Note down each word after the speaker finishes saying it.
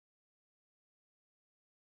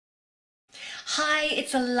Hi,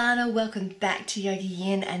 it's Allannah. Welcome back to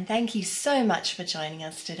YogaYin and thank you so much for joining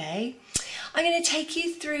us today. I'm going to take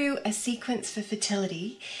you through a sequence for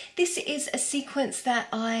fertility. This is a sequence that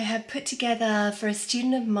I have put together for a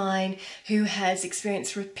student of mine who has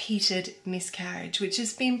experienced repeated miscarriage, which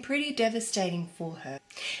has been pretty devastating for her.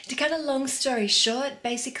 To cut a long story short,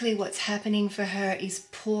 basically what's happening for her is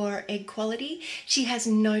poor egg quality. She has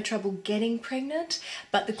no trouble getting pregnant,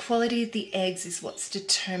 but the quality of the eggs is what's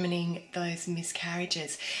determining those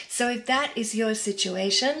miscarriages. So if that is your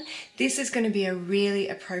situation, this is going to be a really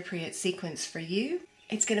appropriate sequence for you.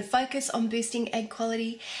 It's going to focus on boosting egg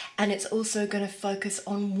quality, and it's also going to focus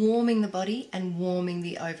on warming the body and warming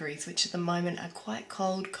the ovaries, which at the moment are quite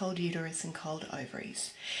cold, cold uterus and cold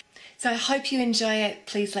ovaries. So I hope you enjoy it.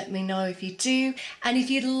 Please let me know if you do. And if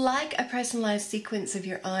you'd like a personalized sequence of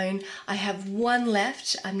your own, I have one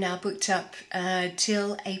left. I'm now booked up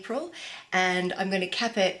till April, and I'm going to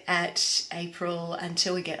cap it at April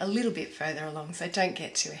until we get a little bit further along, so don't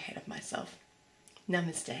get too ahead of myself.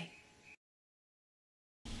 Namaste.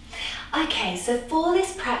 Okay, so for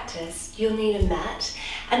this practice, you'll need a mat,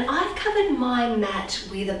 and I've covered my mat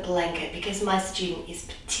with a blanket because my student is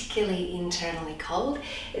particularly internally cold.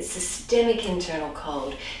 It's systemic internal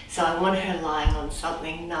cold, so I want her lying on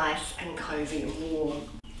something nice and cozy and warm.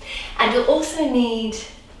 And you'll also need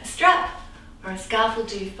a strap or a scarf will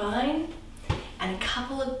do fine, and a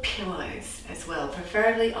couple of pillows as well,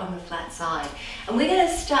 preferably on the flat side. And we're going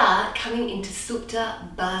to start coming into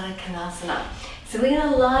Supta Baddha Konasana. So we're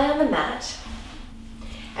going to lie on the mat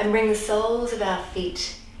and bring the soles of our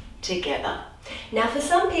feet together. Now for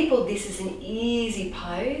some people this is an easy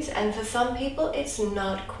pose, and for some people it's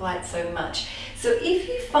not quite so much. So if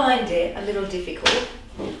you find it a little difficult,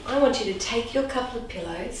 I want you to take your couple of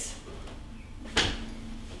pillows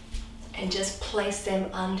and just place them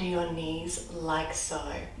under your knees like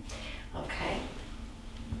so, okay?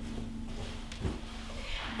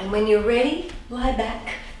 And when you're ready, lie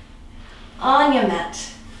back on your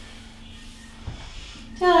mat,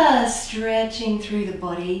 just stretching through the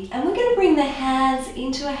body, and we're going to bring the hands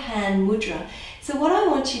into a hand mudra. So what I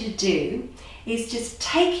want you to do is just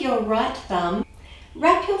take your right thumb,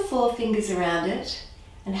 wrap your forefingers around it,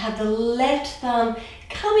 and have the left thumb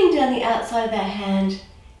coming down the outside of that hand,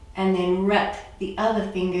 and then wrap the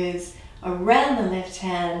other fingers around the left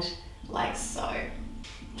hand like so.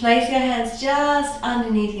 Place your hands just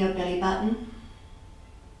underneath your belly button.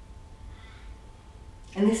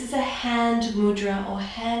 And this is a hand mudra or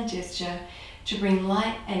hand gesture to bring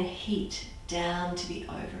light and heat down to the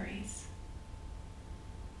ovaries.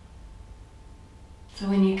 So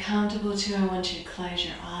when you're comfortable too, I want you to close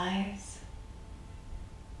your eyes.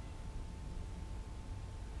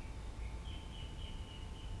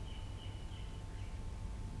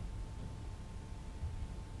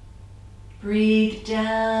 Breathe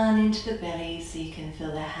down into the belly so you can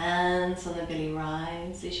feel the hands on the belly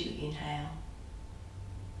rise as you inhale.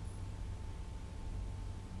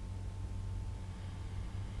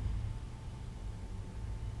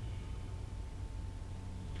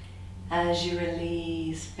 As you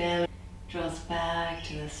release, belly draws back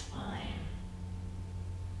to the spine.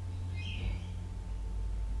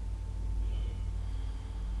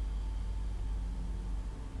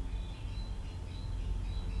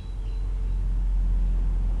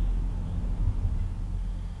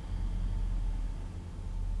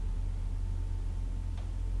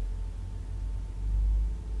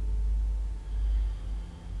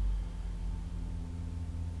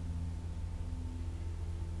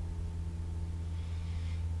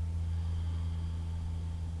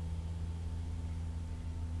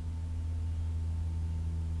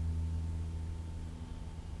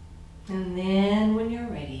 And then when you're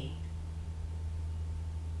ready,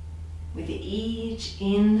 with each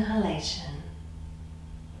inhalation,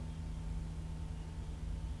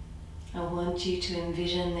 I want you to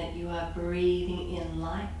envision that you are breathing in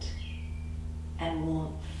light and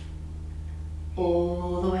warmth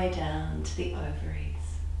all the way down to the ovaries.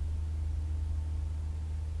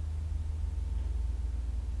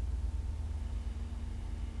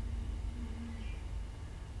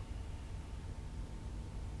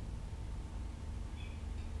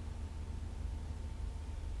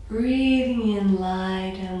 Breathing in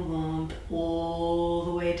light and warmth all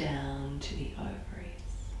the way down to the ovaries.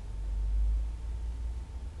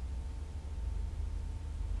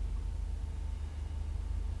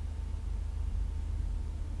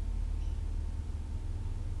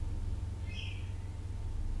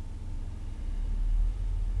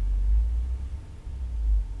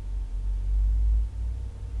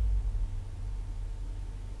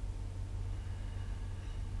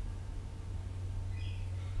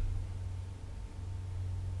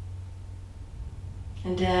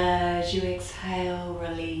 And as you exhale,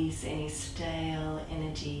 release any stale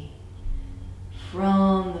energy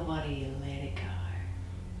from the body, let it go.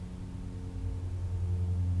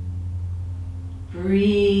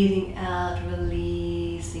 Breathing out,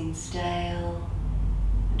 releasing stale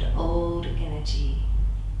and old energy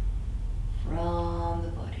from the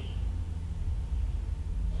body.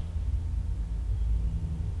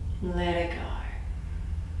 Let it go.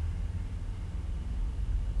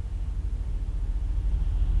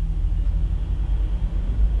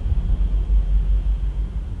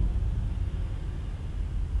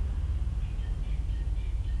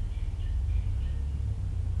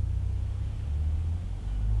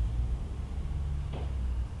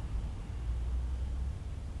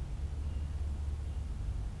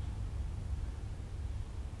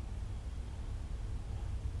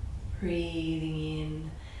 Breathing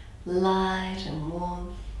in light and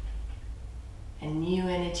warmth and new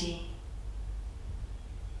energy.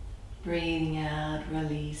 Breathing out,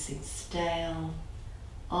 releasing stale,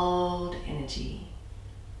 old energy,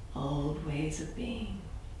 old ways of being.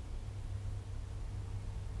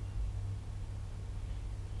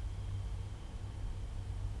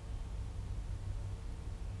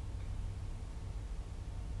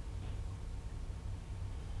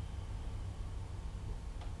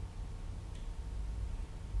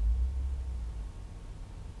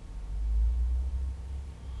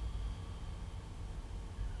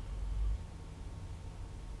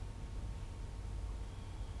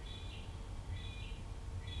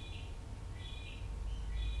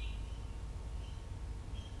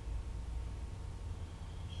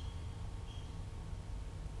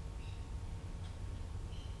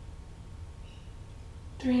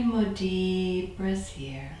 Three more deep breaths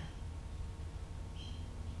here.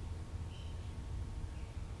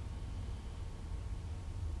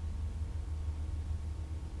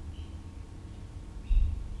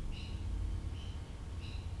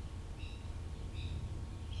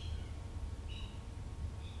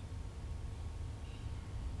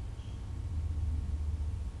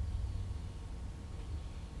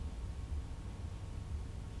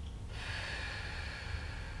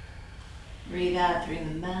 Breathe out through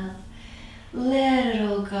the mouth. Let it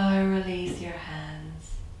all go. Release your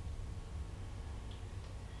hands.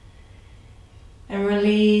 And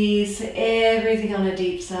release everything on a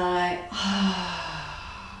deep sigh.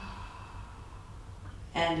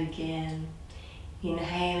 And again,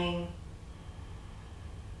 inhaling.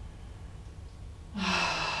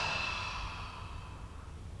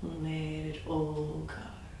 Let it all go.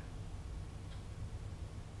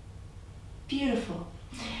 Beautiful.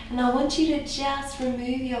 And I want you to just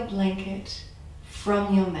remove your blanket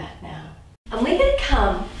from your mat now. And we're going to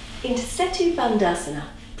come into Setu Bandhasana,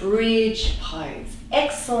 bridge pose.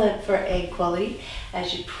 Excellent for egg quality,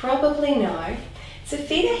 as you probably know. So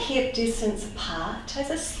feet are hip distance apart,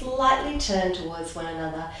 toes are slightly turned towards one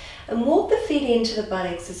another, and walk the feet into the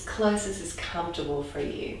buttocks as close as is comfortable for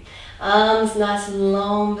you. Arms nice and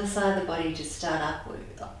long beside the body to start off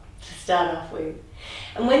with.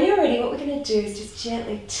 And when you're ready, what we're going to do is just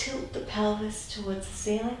gently tilt the pelvis towards the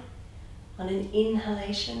ceiling on an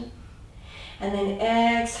inhalation, and then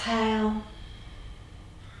exhale,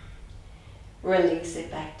 release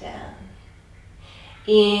it back down.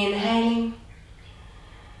 Inhaling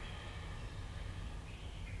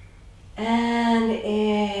and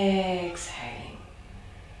exhaling.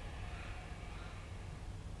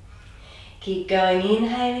 Keep going,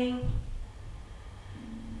 inhaling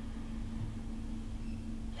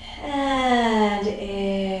and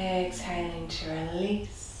exhaling to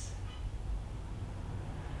release.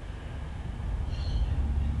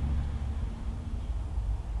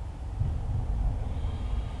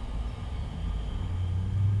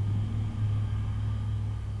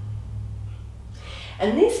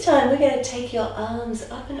 And this time we're going to take your arms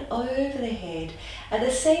up and over the head at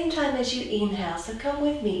the same time as you inhale. So come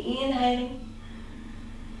with me, inhaling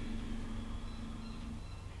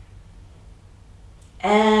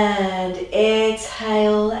and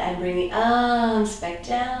exhale, and bring the arms back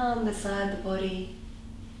down beside the body.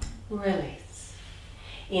 Release.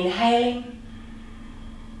 Inhaling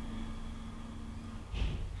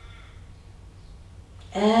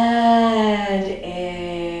and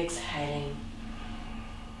exhaling.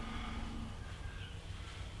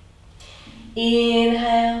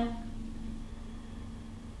 Inhale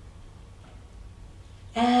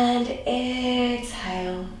and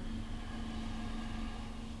exhale.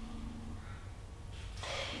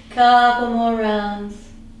 Couple more rounds.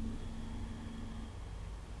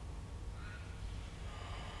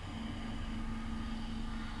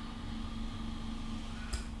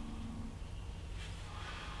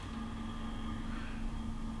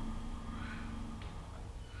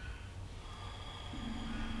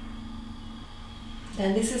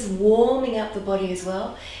 And this is warming up the body as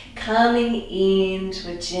well, coming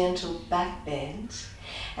into a gentle back bend.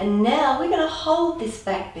 And now we're going to hold this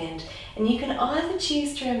back bend, and you can either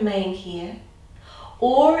choose to remain here,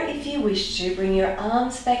 or if you wish to, bring your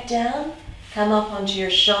arms back down, come up onto your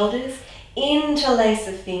shoulders, interlace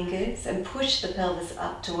the fingers and push the pelvis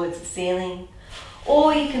up towards the ceiling.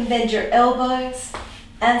 Or you can bend your elbows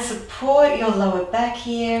and support your lower back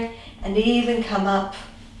here, and even come up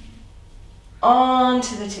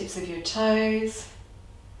onto the tips of your toes.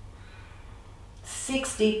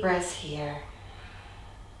 6 deep breaths here.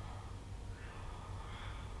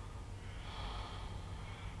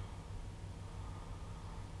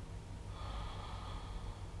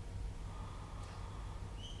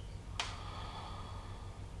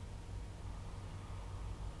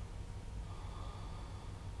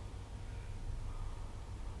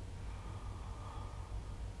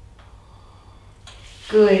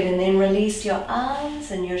 Good, and then release your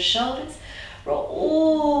arms and your shoulders. Roll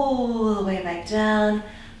all the way back down.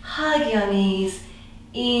 Hug your knees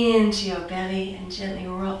into your belly and gently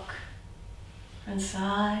rock from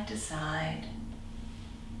side to side.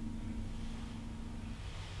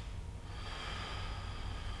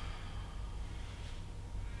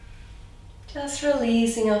 Just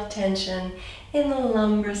releasing off tension in the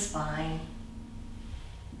lumbar spine.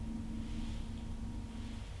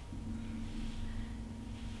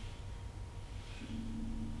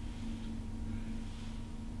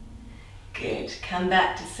 Good. Come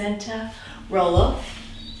back to center, roll off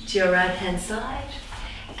to your right hand side,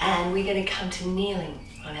 and we're going to come to kneeling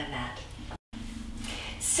on our mat.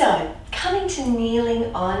 So, coming to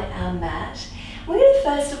kneeling on our mat, we're going to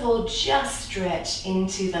first of all just stretch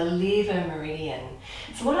into the lever meridian.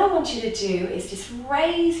 So what I want you to do is just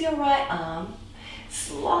raise your right arm,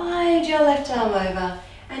 slide your left arm over,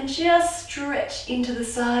 and just stretch into the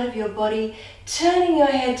side of your body, turning your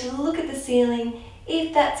head to look at the ceiling,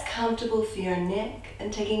 if that's comfortable for your neck,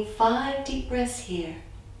 and taking 5 deep breaths here.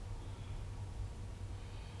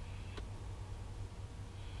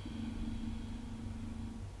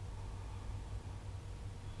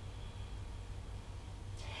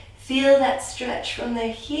 Feel that stretch from the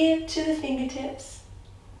hip to the fingertips.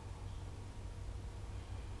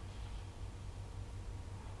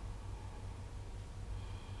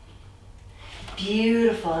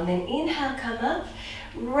 Beautiful, and then inhale, come up.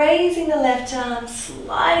 Raising the left arm,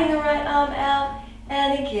 sliding the right arm out,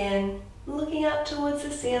 and again, looking up towards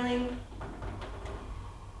the ceiling.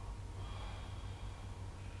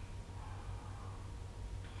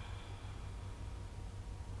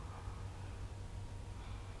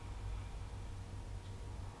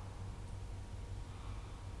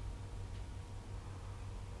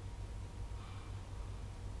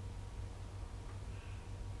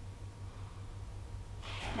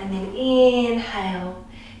 And then inhale,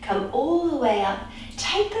 come all the way up.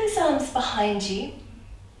 Take those arms behind you.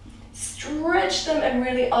 Stretch them and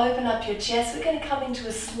really open up your chest. We're going to come into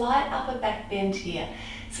a slight upper back bend here.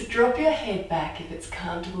 So drop your head back if it's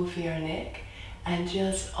comfortable for your neck, and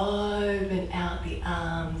just open out the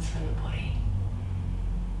arms from the body.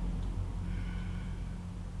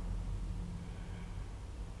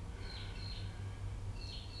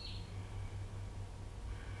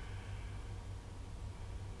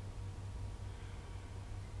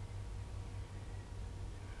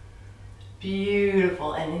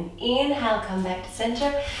 Beautiful, and then inhale, come back to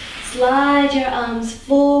center. Slide your arms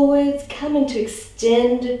forwards, come into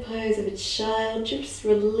extended pose of a child. Just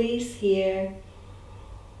release here.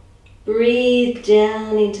 Breathe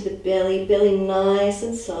down into the belly, belly nice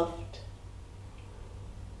and soft.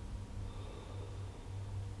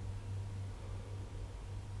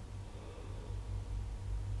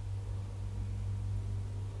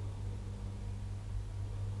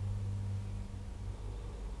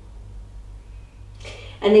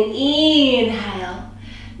 And then inhale,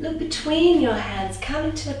 look between your hands, come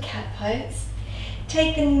into a cat pose.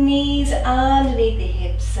 Take the knees underneath the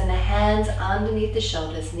hips and the hands underneath the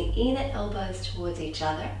shoulders and the inner elbows towards each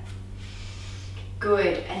other.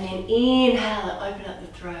 Good, and then inhale and open up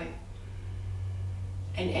the throat.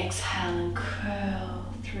 And exhale and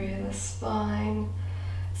curl through the spine.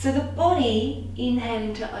 So the body,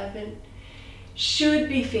 inhaling to open, should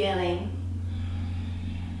be feeling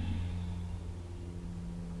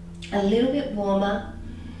a little bit warmer.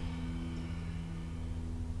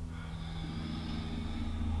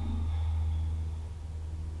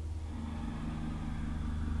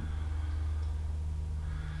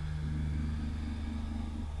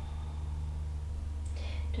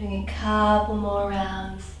 Doing a couple more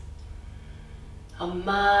rounds of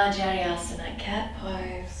Majariasana, cat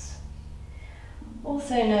pose,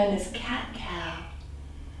 also known as cat-cow.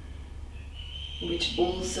 which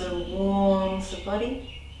also warms the body.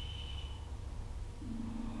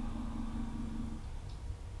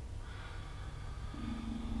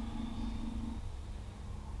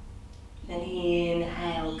 And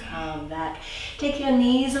inhale, come back. Take your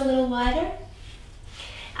knees a little wider,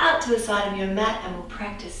 out to the side of your mat, and we'll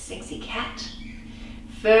practice sexy cat.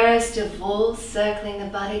 First of all, circling the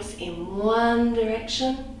buttocks in one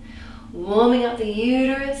direction, warming up the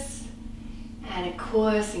uterus, and of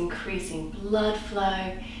course increasing blood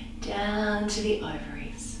flow down to the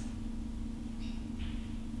ovaries.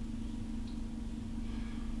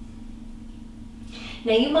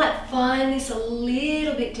 Now you might find this a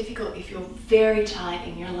little bit difficult if you're very tight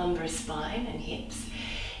in your lumbar spine and hips.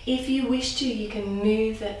 If you wish to, you can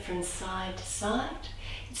move that from side to side.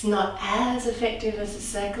 It's not as effective as the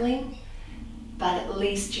circling, but at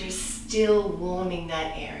least you're still warming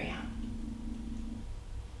that area.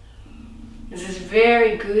 This is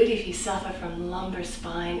very good if you suffer from lumbar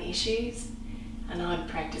spine issues, and I'd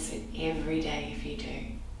practice it every day if you do.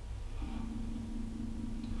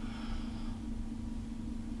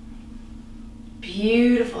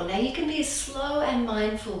 Beautiful. Now you can be as slow and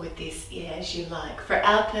mindful with this as you like. For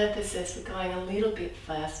our purposes, we're going a little bit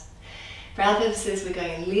fast. For our purposes, we're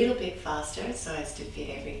going a little bit faster so as to fit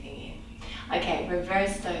everything in. Okay,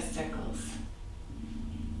 reverse those circles.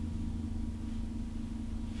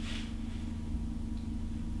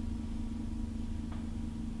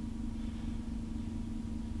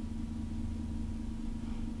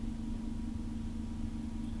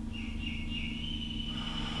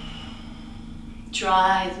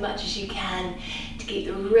 Try as much as you can to keep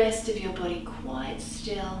the rest of your body quite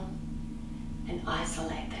still and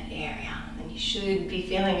isolate that area. And you should be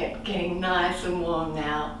feeling it getting nice and warm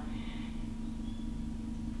now.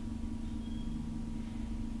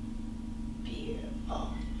 Beautiful.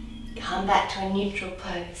 Come back to a neutral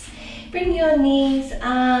pose. Bring your knees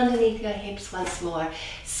underneath your hips once more.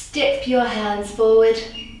 Step your hands forward.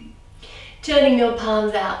 Turning your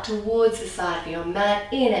palms out towards the side of your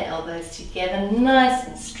mat, inner elbows together, nice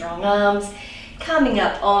and strong arms. Coming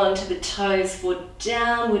up onto the toes for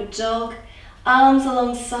downward dog. Arms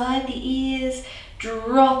alongside the ears,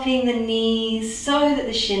 dropping the knees so that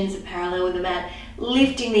the shins are parallel with the mat,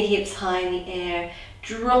 lifting the hips high in the air,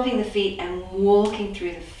 dropping the feet and walking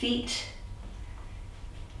through the feet.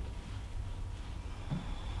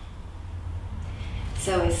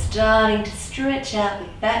 So we're starting to stretch out the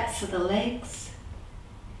backs of the legs,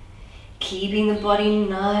 keeping the body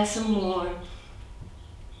nice and warm.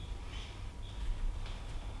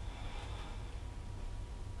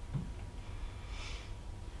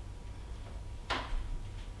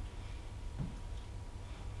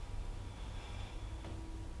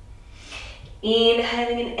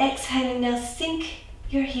 Inhaling and exhaling, now sink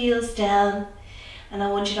your heels down, and I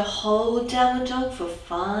want you to hold downward dog for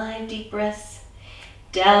 5 deep breaths.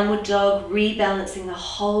 Downward dog, rebalancing the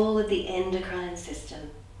whole of the endocrine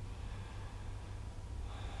system.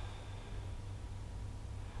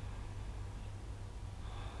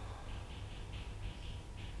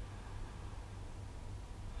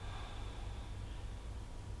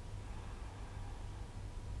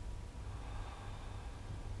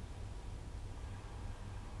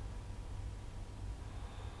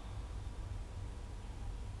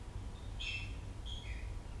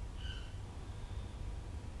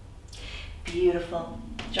 Beautiful.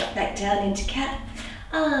 Drop back down into cat.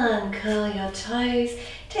 Uncurl your toes.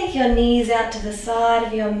 Take your knees out to the side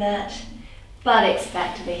of your mat. Buttocks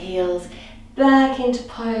back to the heels. Back into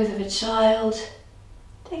pose of a child.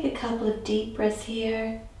 Take a couple of deep breaths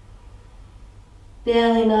here.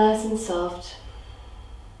 Belly nice and soft.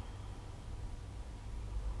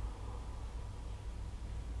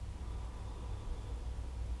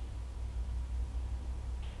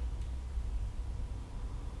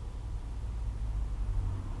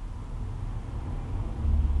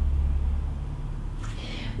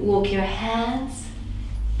 Walk your hands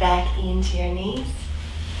back into your knees.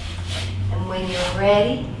 And when you're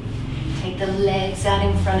ready, take the legs out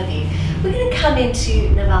in front of you. We're going to come into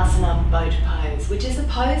Namaste boat pose, which is a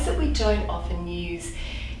pose that we don't often use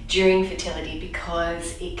during fertility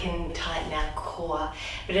because it can tighten our core.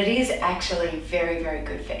 But it is actually very, very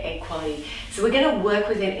good for egg quality. So we're going to work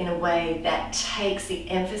with it in a way that takes the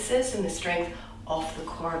emphasis and the strength off the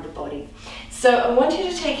core of the body. So I want you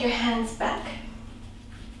to take your hands back,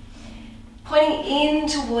 pointing in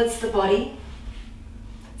towards the body,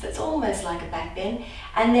 so it's almost like a back bend,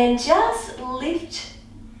 and then just lift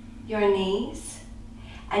your knees,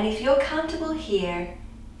 and if you're comfortable here,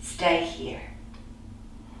 stay here.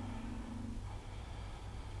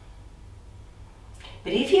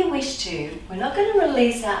 But if you wish to, we're not going to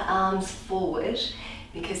release our arms forward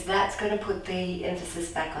because that's going to put the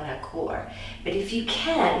emphasis back on our core. But if you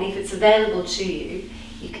can, if it's available to you,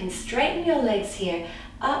 you can straighten your legs here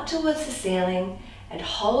up towards the ceiling and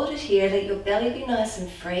hold it here. Let your belly be nice and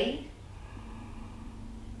free.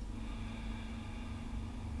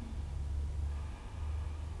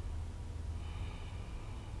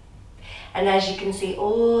 And as you can see,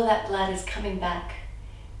 all that blood is coming back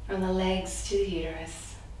from the legs to the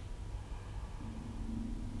uterus.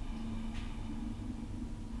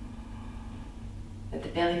 Let the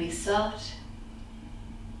belly be soft.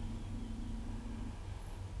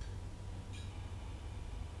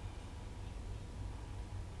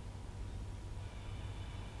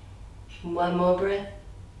 One more breath.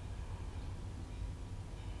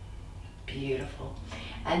 Beautiful.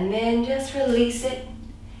 And then just release it.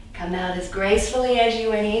 Come out as gracefully as you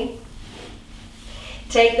went in.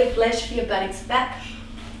 Take the flesh of your buttocks back.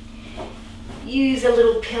 Use a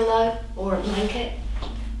little pillow or a blanket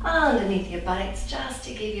underneath your buttocks just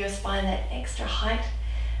to give your spine that extra height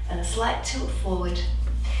and a slight tilt forward.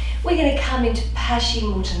 We're going to come into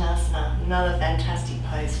Paschimottanasana, another fantastic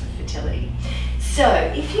pose for fertility. So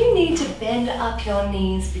if you need to bend up your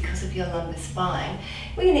knees because of your lumbar spine,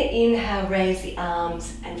 we're going to inhale, raise the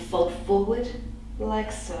arms and fold forward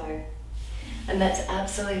like so. And that's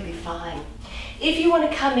absolutely fine. If you want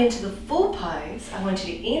to come into the full pose, I want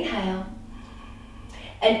you to inhale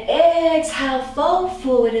and exhale, fold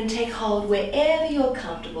forward and take hold wherever you're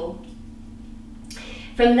comfortable.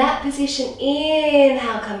 From that position,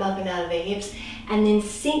 inhale, come up and out of the hips, and then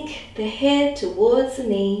sink the head towards the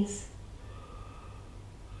knees.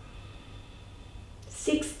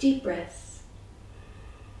 6 deep breaths.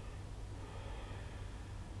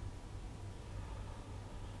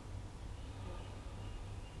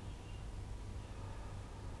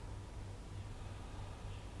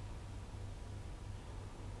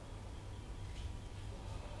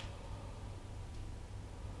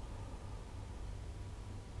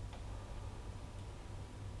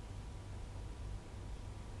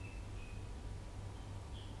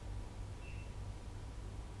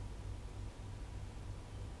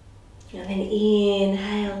 And then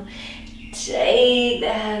inhale, take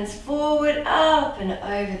the hands forward, up and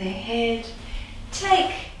over the head.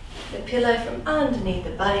 Take the pillow from underneath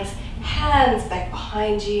the buttocks, hands back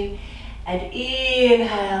behind you, and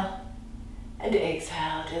inhale and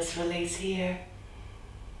exhale, just release here.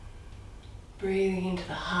 Breathing into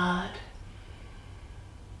the heart,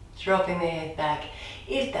 dropping the head back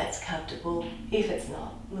if that's comfortable. If it's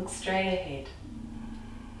not, look straight ahead.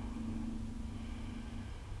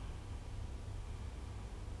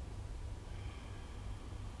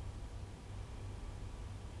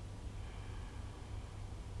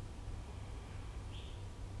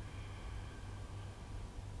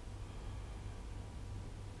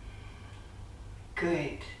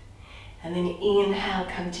 Good. And then inhale,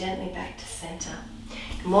 come gently back to center.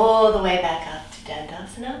 Come all the way back up to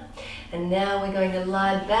Dandasana. And now we're going to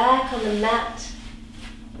lie back on the mat.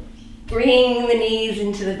 Bring the knees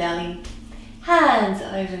into the belly. Hands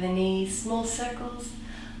over the knees, small circles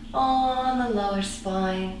on the lower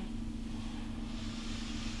spine.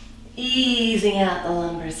 Easing out the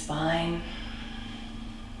lumbar spine.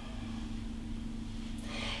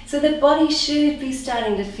 So the body should be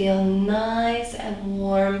starting to feel nice and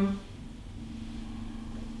warm.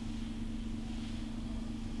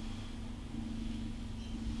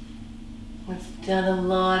 We've done a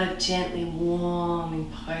lot of gently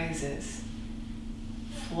warming poses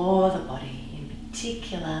for the body, in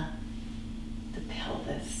particular the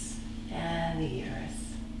pelvis and the uterus.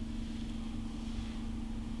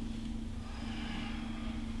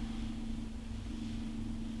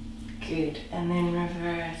 Good, and then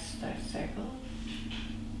reverse those circles.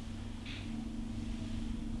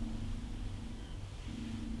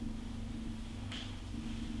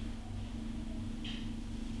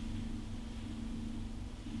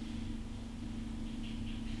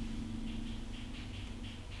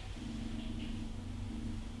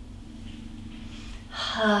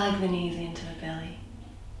 Hug the knees into the belly.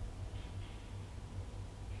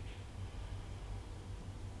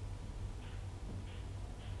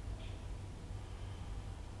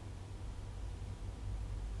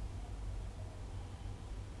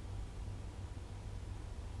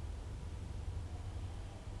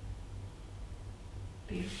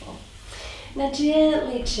 Beautiful. Now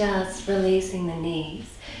gently just releasing the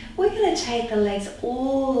knees. We're going to take the legs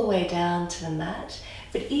all the way down to the mat.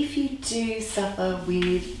 But if you do suffer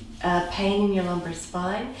with pain in your lumbar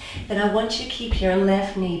spine, then I want you to keep your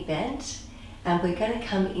left knee bent. And we're going to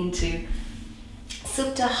come into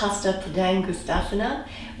Supta Hasta Padangusthasana,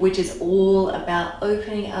 which is all about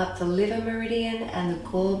opening up the liver meridian and the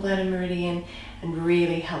gallbladder meridian, and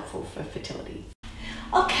really helpful for fertility.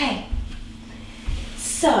 Okay,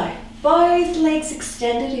 so both legs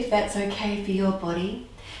extended if that's okay for your body.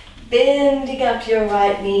 Bending up your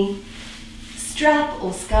right knee, strap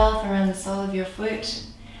or scarf around the sole of your foot,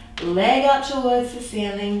 leg up towards the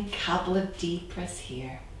ceiling, couple of deep breaths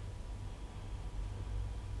here.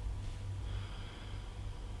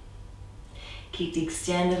 Keep the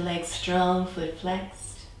extended leg strong, foot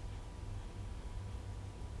flexed.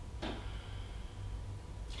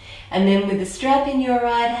 And then with the strap in your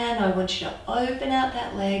right hand, I want you to open out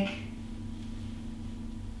that leg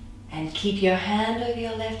and keep your hand over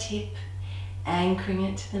your left hip, anchoring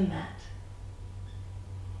it to the mat.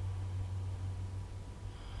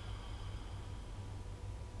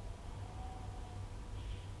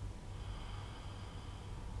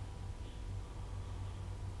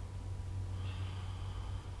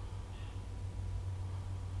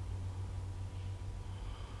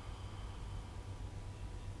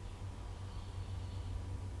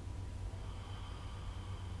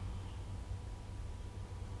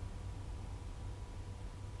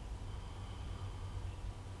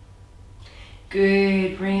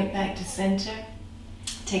 Good, bring it back to center.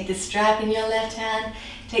 Take the strap in your left hand,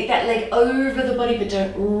 take that leg over the body, but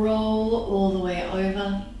don't roll all the way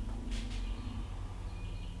over.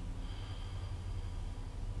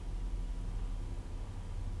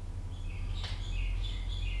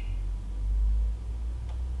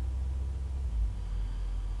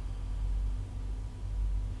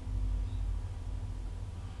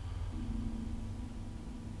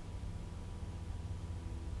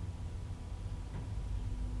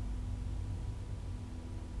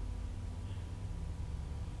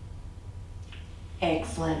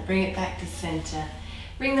 Excellent, bring it back to center.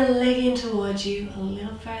 Bring the leg in towards you a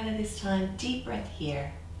little further this time. Deep breath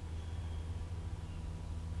here.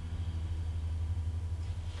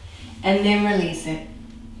 And then release it.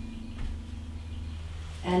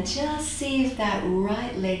 And just see if that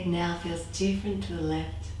right leg now feels different to the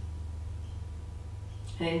left.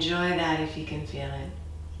 And enjoy that if you can feel it.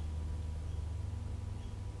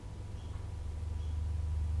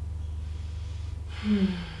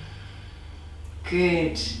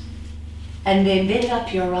 Good. And then bend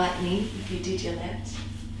up your right knee if you did your left.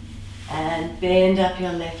 And bend up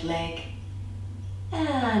your left leg.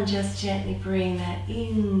 And just gently bring that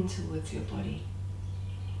in towards your body.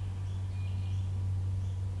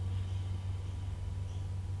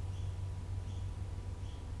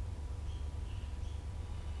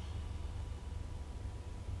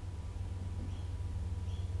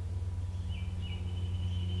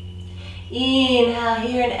 Inhale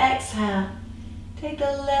here and exhale. Take the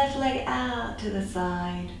left leg out to the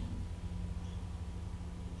side.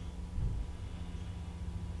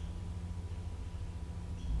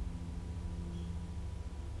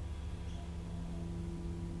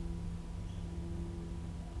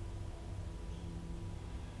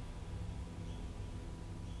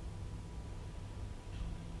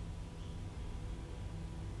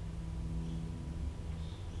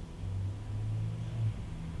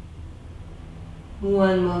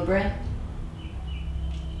 One more breath.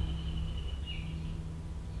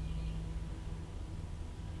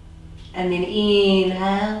 And then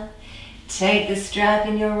inhale, take the strap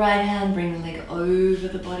in your right hand, bring the leg over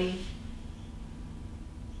the body.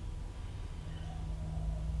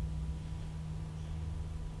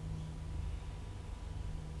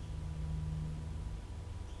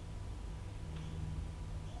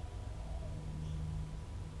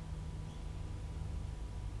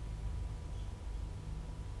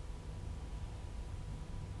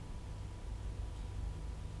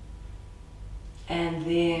 And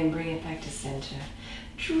then bring it back to center.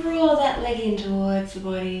 Draw that leg in towards the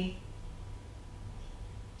body.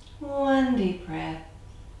 One deep breath.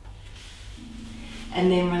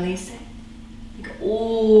 And then release it. Go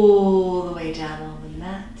all the way down on the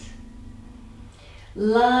mat.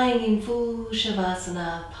 Lying in full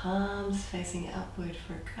Shavasana, palms facing upward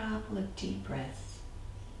for a couple of deep breaths.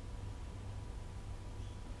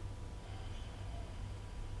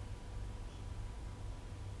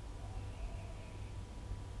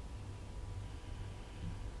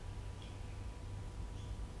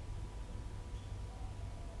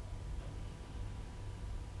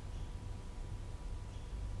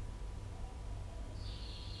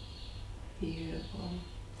 Beautiful.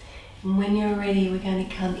 And when you're ready, we're going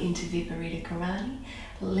to come into Viparita Karani,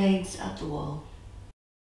 legs up the wall.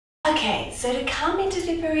 Okay, so to come into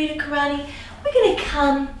Viparita Karani, we're going to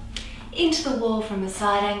come into the wall from a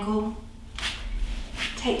side angle.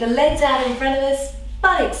 Take the legs out in front of us,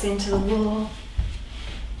 buttocks into the wall.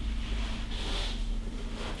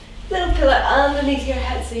 Little pillow underneath your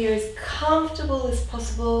head so you're as comfortable as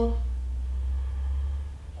possible.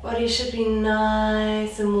 Body should be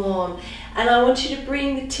nice and warm. And I want you to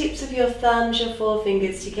bring the tips of your thumbs, your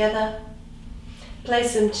forefingers together.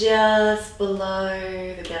 Place them just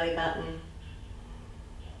below the belly button.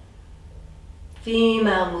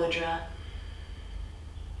 Female mudra.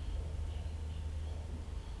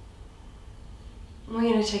 We're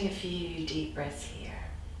going to take a few deep breaths here.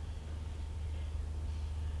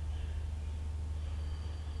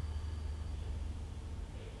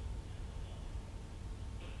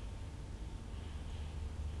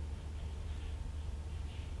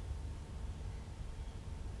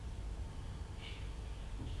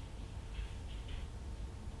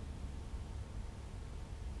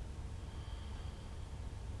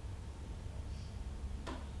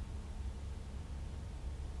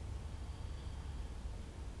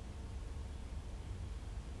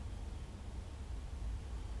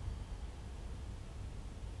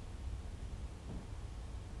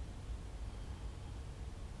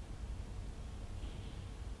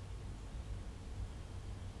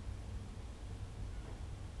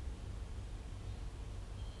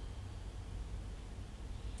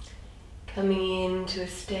 Coming into a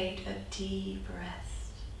state of deep rest.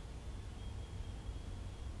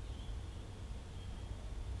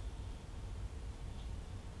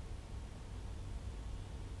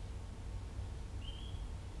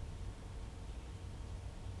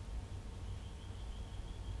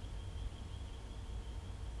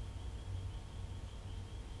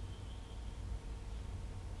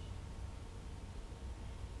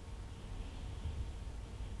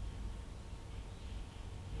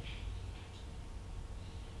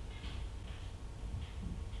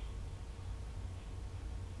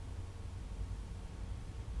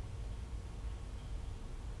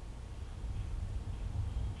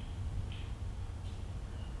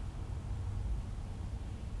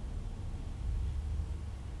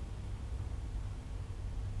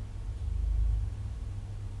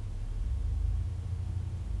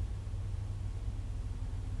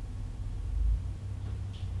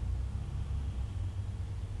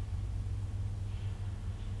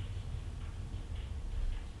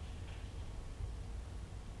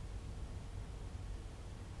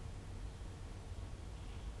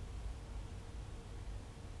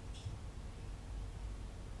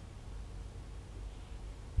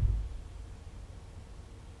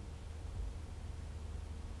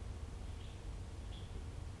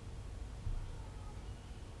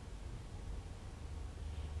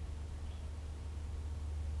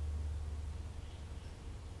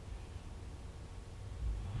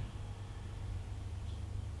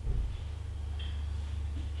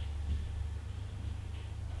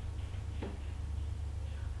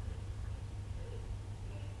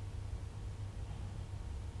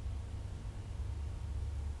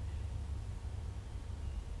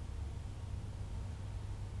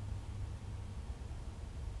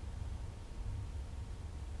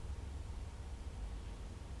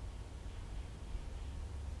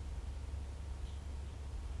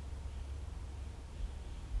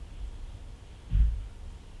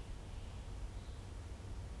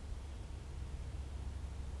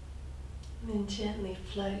 And gently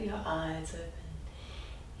float your eyes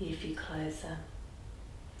open if you close them.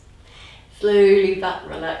 Slowly but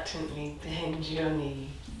reluctantly bend your knees.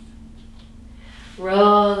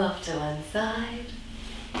 Roll off to one side.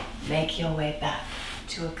 Make your way back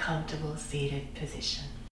to a comfortable seated position.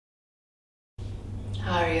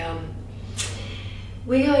 Hari Om.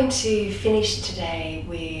 We're going to finish today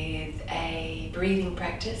with a breathing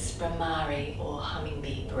practice, Brahmari or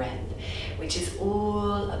hummingbee breath, which is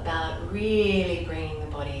all about really bringing the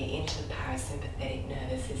body into the parasympathetic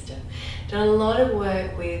nervous system. Done a lot of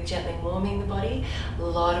work with gently warming the body, a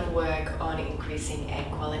lot of work on increasing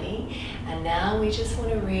egg quality, and now we just want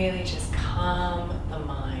to really just calm the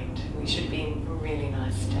mind. We should be in a really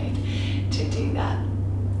nice state to do that.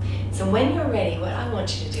 So when you're ready, what I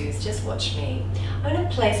want you to do is just watch me. I'm going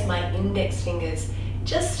to place my index fingers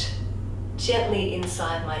just gently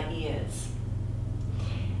inside my ears.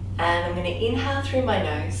 And I'm going to inhale through my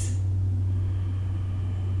nose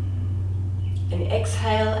and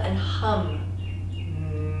exhale and hum.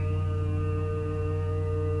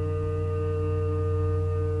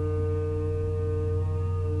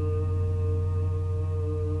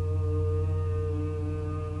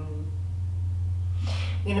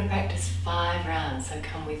 We're going to practice 5 rounds, so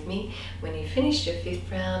come with me. When you've finished your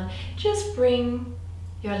 5th round, just bring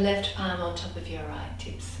your left palm on top of your right,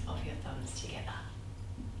 tips of your thumbs together.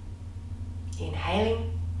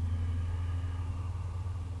 Inhaling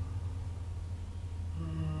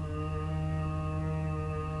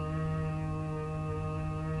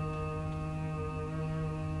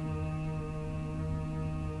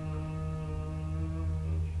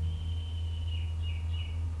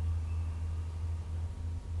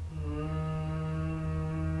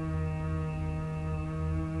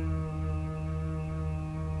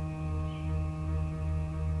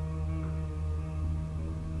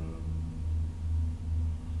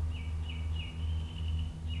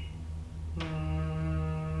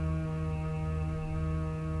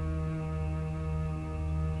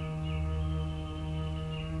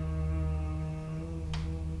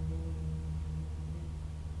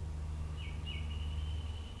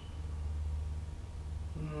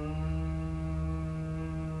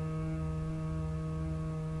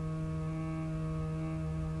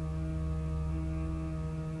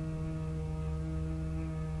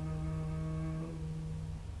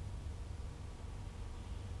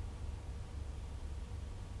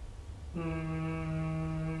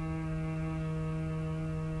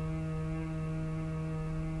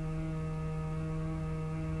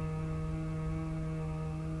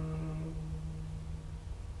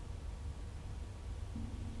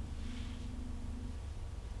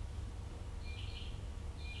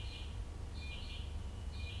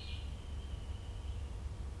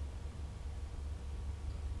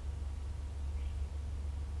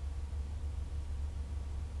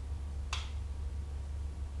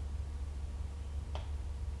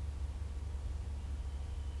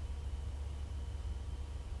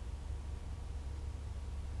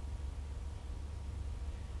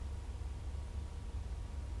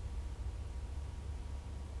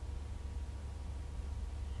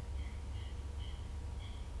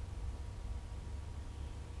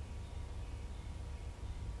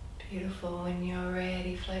Beautiful. When you're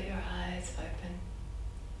ready, float your eyes open.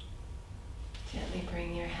 Gently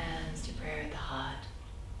bring your hands to prayer at the heart.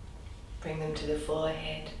 Bring them to the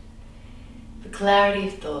forehead for clarity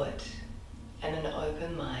of thought and an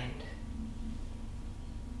open mind.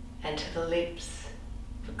 And to the lips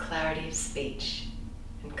for clarity of speech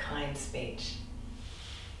and kind speech.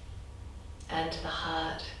 And to the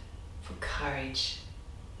heart for courage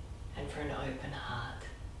and for an open heart.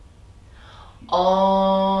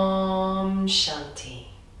 Om Shanti.